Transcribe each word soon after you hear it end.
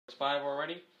5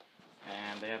 already,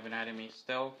 and they haven't added me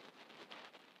still.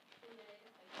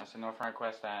 I sent no friend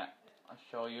request at, I'll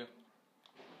show you.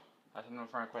 I sent no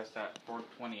friend request at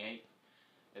 4:28.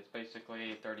 It's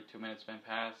basically 32 minutes been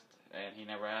passed, and he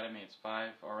never added me. It's 5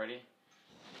 already,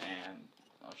 and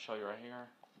I'll show you right here.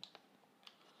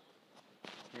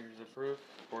 Here's the proof.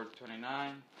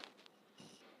 4:29.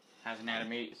 Hasn't added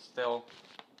me still.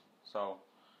 So,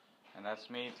 and that's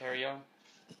me, Terrio.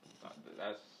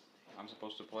 I'm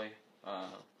supposed to play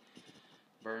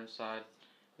Burnside.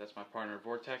 That's my partner,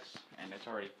 Vortex, and it's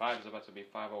already 5. It's about to be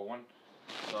 5:01.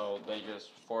 So they just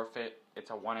forfeit. It's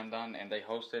a one and done, and they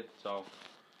hosted. So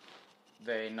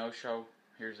they no show.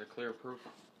 Here's a clear proof.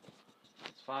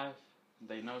 It's 5.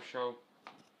 They no show.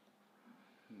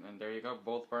 And there you go.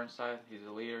 Both Burnside. He's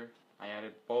the leader. I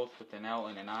added both with an L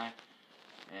and an I.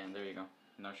 And there you go.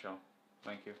 No show.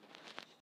 Thank you.